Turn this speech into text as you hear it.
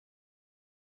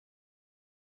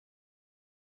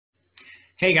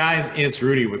Hey guys, it's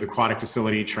Rudy with Aquatic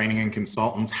Facility Training and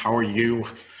Consultants. How are you?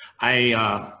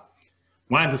 I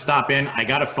wanted to stop in. I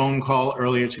got a phone call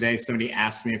earlier today. Somebody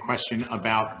asked me a question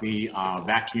about the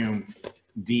vacuum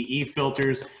DE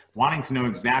filters, wanting to know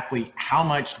exactly how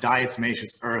much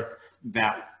diatomaceous earth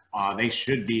that they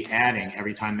should be adding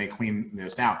every time they clean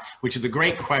this out, which is a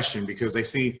great question because I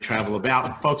see travel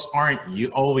about. Folks aren't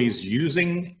always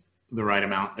using the right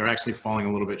amount. They're actually falling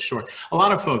a little bit short. A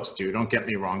lot of folks do, don't get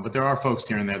me wrong, but there are folks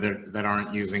here and there that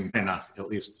aren't using enough, at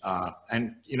least.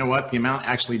 And you know what? The amount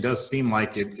actually does seem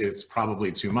like it's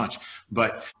probably too much.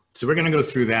 But so we're going to go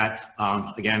through that.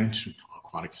 Again,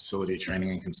 Aquatic Facility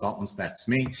Training and Consultants, that's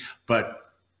me. But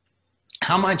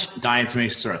how much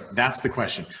diatomaceous earth? That's the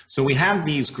question. So we have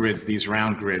these grids, these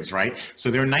round grids, right?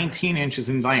 So they're 19 inches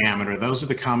in diameter. Those are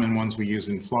the common ones we use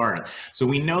in Florida. So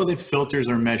we know that filters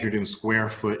are measured in square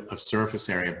foot of surface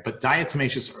area, but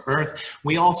diatomaceous earth,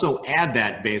 we also add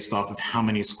that based off of how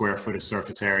many square foot of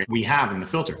surface area we have in the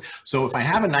filter. So if I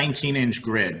have a 19-inch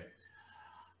grid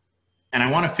and I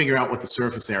want to figure out what the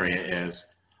surface area is,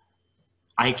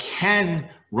 I can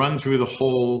run through the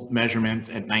whole measurement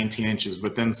at 19 inches,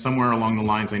 but then somewhere along the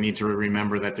lines, I need to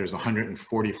remember that there's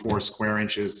 144 square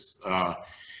inches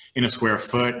in a square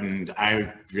foot, and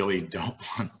I really don't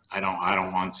want, I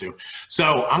don't want to.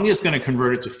 So I'm just gonna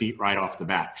convert it to feet right off the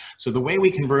bat. So the way we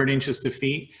convert inches to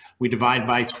feet, we divide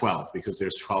by 12 because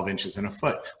there's 12 inches in a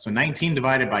foot. So 19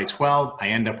 divided by 12, I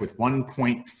end up with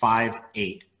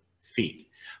 1.58 feet.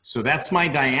 So that's my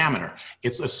diameter.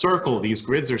 It's a circle. These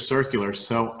grids are circular.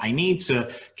 So I need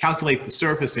to calculate the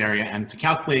surface area. And to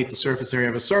calculate the surface area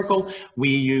of a circle, we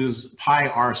use pi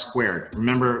r squared.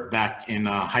 Remember back in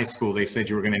high school, they said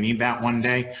you were going to need that one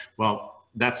day. Well,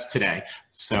 that's today.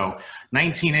 So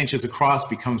 19 inches across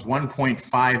becomes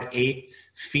 1.58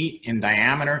 feet in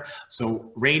diameter.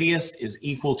 So radius is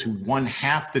equal to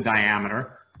 1/2 the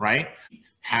diameter, right?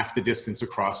 Half the distance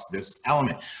across this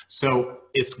element. So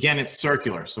it's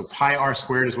circular. So pi r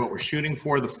squared is what we're shooting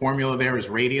for. The formula there is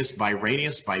radius by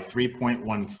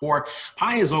 3.14.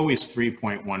 Pi is always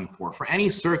 3.14. For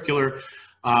any circular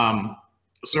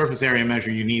surface area measure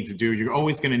you need to do, you're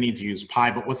always going to need to use pi,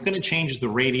 but what's going to change is the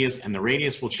radius, and the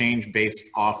radius will change based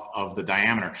off of the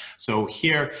diameter. So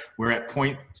here we're at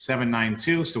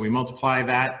 0.792, so we multiply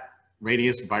that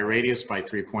radius by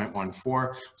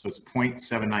 3.14, so it's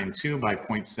 0.792 by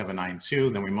 0.792,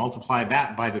 then we multiply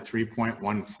that by the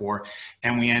 3.14,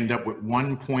 and we end up with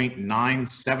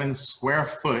 1.97 square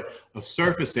foot of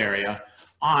surface area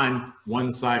on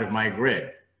one side of my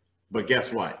grid. But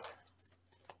guess what?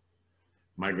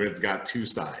 My grid's got two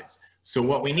sides. So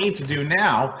what we need to do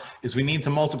now is we need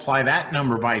to multiply that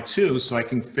number by 2 so I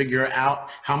can figure out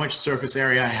how much surface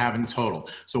area I have in total.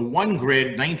 So one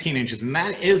grid, 19 inches, and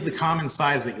that is the common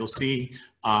size that you'll see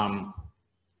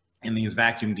in these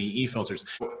vacuum DE filters.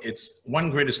 One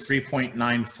grid is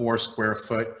 3.94 square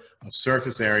foot of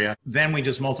surface area. Then we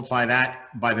just multiply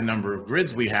that by the number of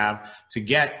grids we have to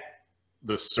get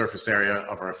the surface area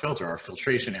of our filter, our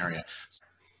filtration area.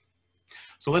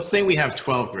 So let's say we have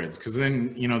 12 grids, because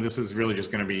then, you know, this is really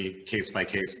just going to be case by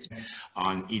case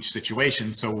on each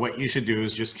situation. So what you should do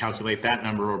is just calculate that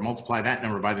number or multiply that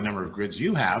number by the number of grids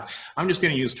you have. I'm just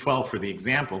going to use 12 for the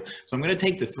example. So I'm going to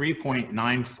take the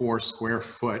 3.94 square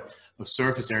foot of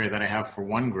surface area that I have for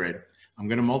one grid. I'm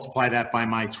going to multiply that by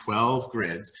my 12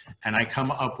 grids, and I come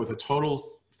up with a total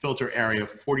filter area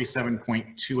of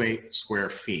 47.28 square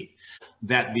feet.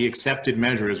 That the accepted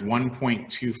measure is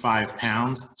 1.25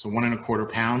 pounds, so 1¼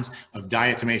 pounds of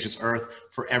diatomaceous earth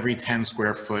for every 10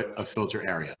 square foot of filter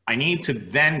area. I need to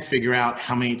then figure out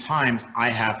how many times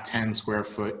I have 10 square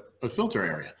foot of filter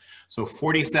area. So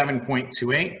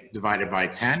 47.28 divided by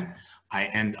 10, I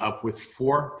end up with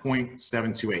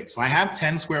 4.728. So I have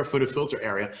 10 square foot of filter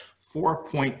area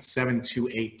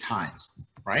 4.728 times,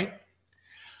 right?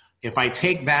 If I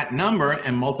take that number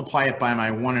and multiply it by my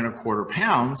 1¼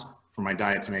 pounds for my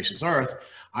diatomaceous earth,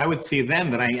 I would see then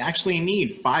that I actually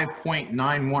need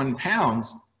 5.91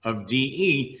 pounds of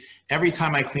DE every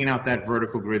time I clean out that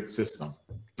vertical grid system,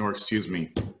 or excuse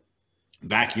me,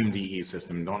 vacuum DE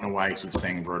system. Don't know why I keep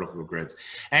saying vertical grids.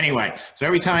 Anyway, so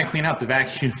every time I clean out the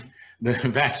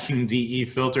vacuum DE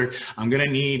filter, I'm going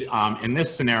to need, in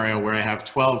this scenario where I have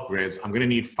 12 grids, I'm going to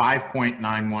need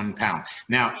 5.91 pounds.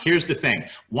 Now, here's the thing.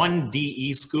 One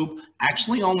DE scoop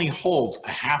actually only holds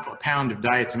 1/2 pound of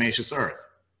diatomaceous earth.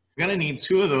 You're going to need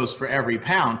 2 of those for every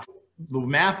pound. The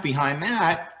math behind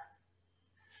that,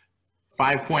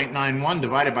 5.91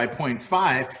 divided by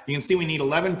 0.5, you can see we need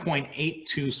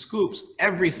 11.82 scoops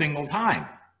every single time.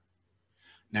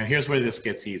 Now here's where this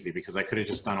gets easy, because I could have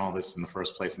just done all this in the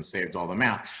first place and saved all the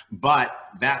math, but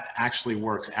that actually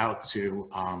works out to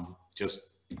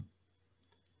just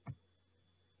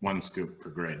 1 scoop per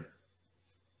grid.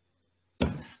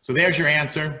 So there's your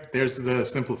answer. There's the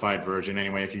simplified version.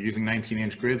 Anyway, if you're using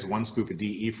 19-inch grids, 1 scoop of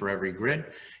DE for every grid.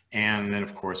 And then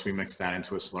of course we mix that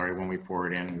into a slurry when we pour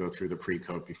it in and go through the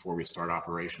pre-coat before we start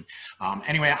operation.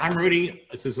 Anyway, I'm Rudy.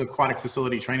 This is Aquatic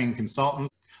Facility Training Consultant.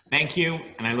 Thank you,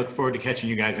 and I look forward to catching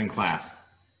you guys in class.